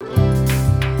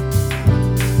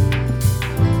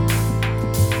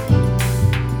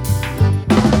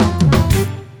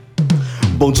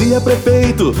Bom dia,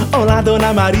 prefeito. Olá,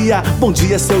 dona Maria. Bom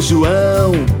dia, seu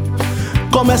João.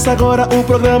 Começa agora o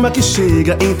programa que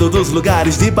chega em todos os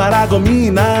lugares de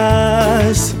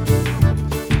Paragominas.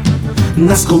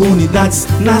 Nas comunidades,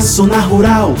 na zona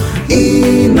rural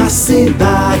e na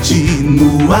cidade,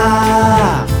 no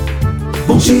ar.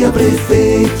 Bom dia,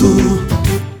 prefeito.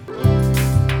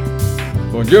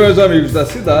 Bom dia, meus amigos da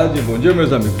cidade. Bom dia,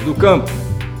 meus amigos do campo.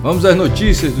 Vamos às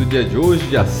notícias do dia de hoje,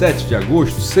 dia 7 de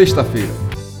agosto,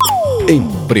 sexta-feira.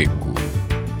 Emprego.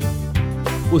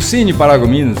 O Cine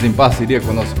Paragominas, em parceria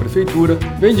com a nossa prefeitura,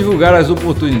 vem divulgar as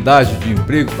oportunidades de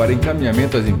emprego para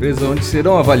encaminhamento às empresas onde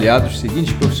serão avaliados os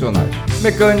seguintes profissionais: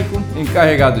 mecânico,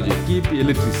 encarregado de equipe,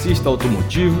 eletricista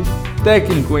automotivo,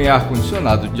 técnico em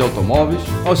ar-condicionado de automóveis,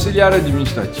 auxiliar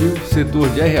administrativo, setor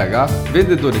de RH,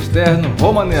 vendedor externo,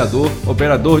 romaneador,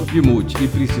 operador de multi e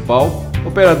principal,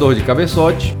 operador de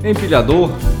cabeçote, empilhador,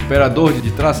 operador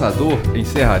de traçador em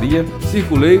serraria,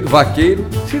 circuleiro, vaqueiro,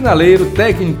 sinaleiro,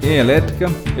 técnico em elétrica,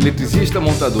 eletricista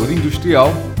montador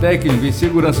industrial, técnico em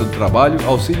segurança do trabalho,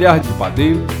 auxiliar de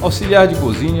padeiro, auxiliar de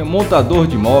cozinha, montador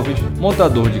de móveis,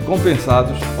 montador de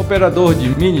compensados, operador de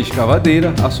mini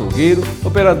escavadeira, açougueiro,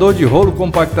 operador de rolo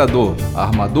compactador,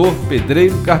 armador,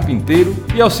 pedreiro, carpinteiro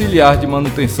e auxiliar de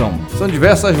manutenção. São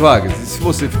diversas vagas e, se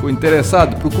você ficou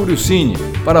interessado, procure o Cine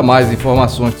para mais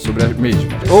informações sobre as mesmas,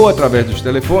 ou através dos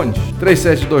telefones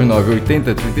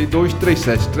 3729-8032,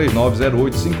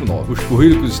 3739-0859. Os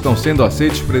currículos estão sendo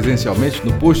aceitos presencialmente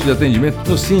no posto de atendimento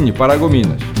no Cine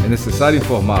Paragominas. É necessário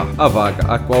informar a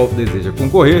vaga a qual deseja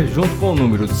concorrer junto com o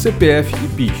número do CPF e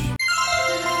PIS.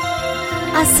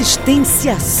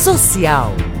 Assistência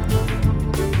Social.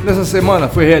 Nessa semana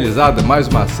foi realizada mais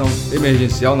uma ação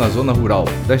emergencial na zona rural,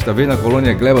 desta vez na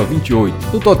colônia Gleba 28.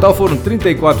 No total foram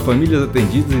 34 famílias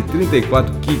atendidas e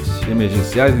 34 kits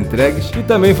emergenciais entregues e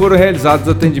também foram realizados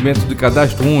atendimentos de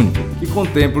cadastro único, que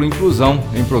contemplam inclusão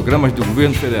em programas do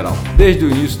governo federal. Desde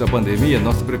o início da pandemia,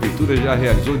 nossa prefeitura já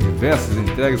realizou diversas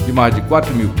entregas de mais de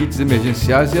 4.000 kits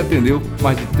emergenciais e atendeu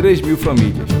mais de 3.000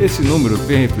 famílias. Esse número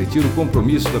vem refletir o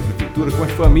compromisso da prefeitura com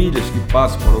as famílias que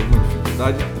passam por alguma dificuldade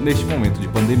neste momento de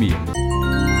pandemia.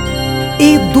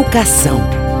 Educação.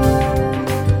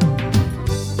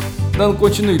 Dando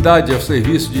continuidade ao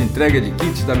serviço de entrega de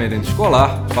kits da merenda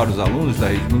escolar para os alunos da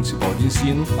rede municipal de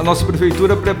ensino, a nossa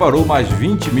prefeitura preparou mais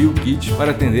 20.000 kits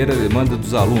para atender a demanda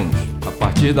dos alunos. A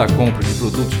partir da compra de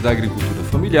produtos da agricultura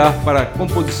familiar para a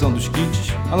composição dos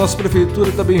kits, a nossa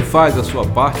prefeitura também faz a sua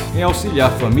parte em auxiliar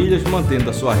famílias mantendo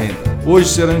a sua renda. Hoje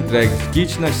serão entregues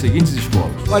kits nas seguintes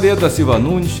escolas: Maria da Silva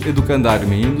Nunes, Educandário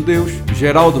Menino Deus,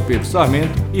 Geraldo Pedro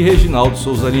Sarmento e Reginaldo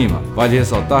Souza Lima. Vale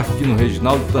ressaltar que no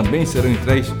Reginaldo também serão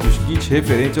entregues os kits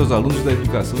referentes aos alunos da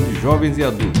educação de jovens e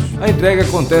adultos. A entrega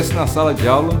acontece na sala de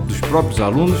aula dos próprios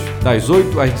alunos, das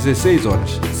 8 às 16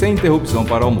 horas, sem interrupção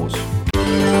para almoço.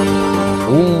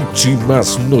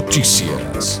 Últimas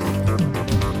notícias.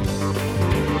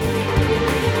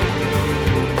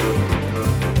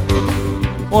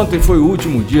 Ontem foi o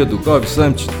último dia do Gov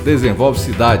Summit Desenvolve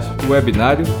Cidade, o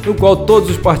webinário no qual todos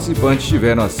os participantes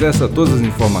tiveram acesso a todas as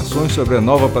informações sobre a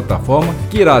nova plataforma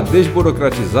que irá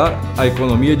desburocratizar a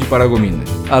economia de Paragominas.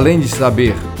 Além de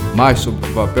saber mais sobre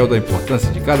o papel da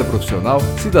importância de cada profissional,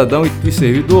 cidadão e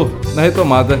servidor na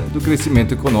retomada do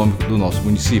crescimento econômico do nosso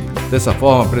município. Dessa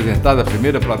forma, apresentada a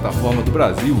primeira plataforma do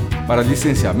Brasil para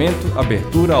licenciamento,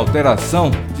 abertura,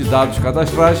 alteração de dados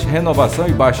cadastrais, renovação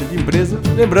e baixa de empresa,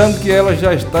 lembrando que ela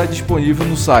já está disponível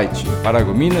no site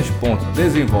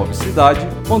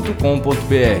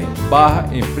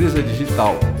paragominas.desenvolvecidaade.com.br/empresa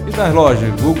digital e nas lojas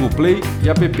Google Play e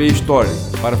App Store,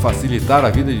 para facilitar a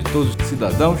vida de todos os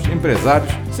cidadãos,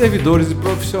 empresários, servidores e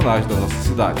profissionais da nossa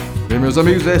cidade. Bem, meus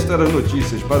amigos, estas eram as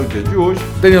notícias para o dia de hoje.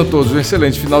 Tenham todos um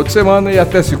excelente final de semana e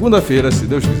até segunda-feira, se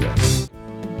Deus quiser.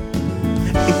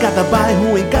 Em cada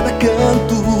bairro, em cada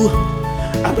canto,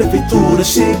 a prefeitura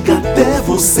chega até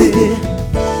você.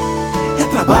 É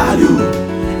trabalho,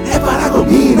 é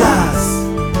Paragominas,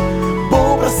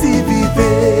 bom pra se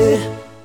viver.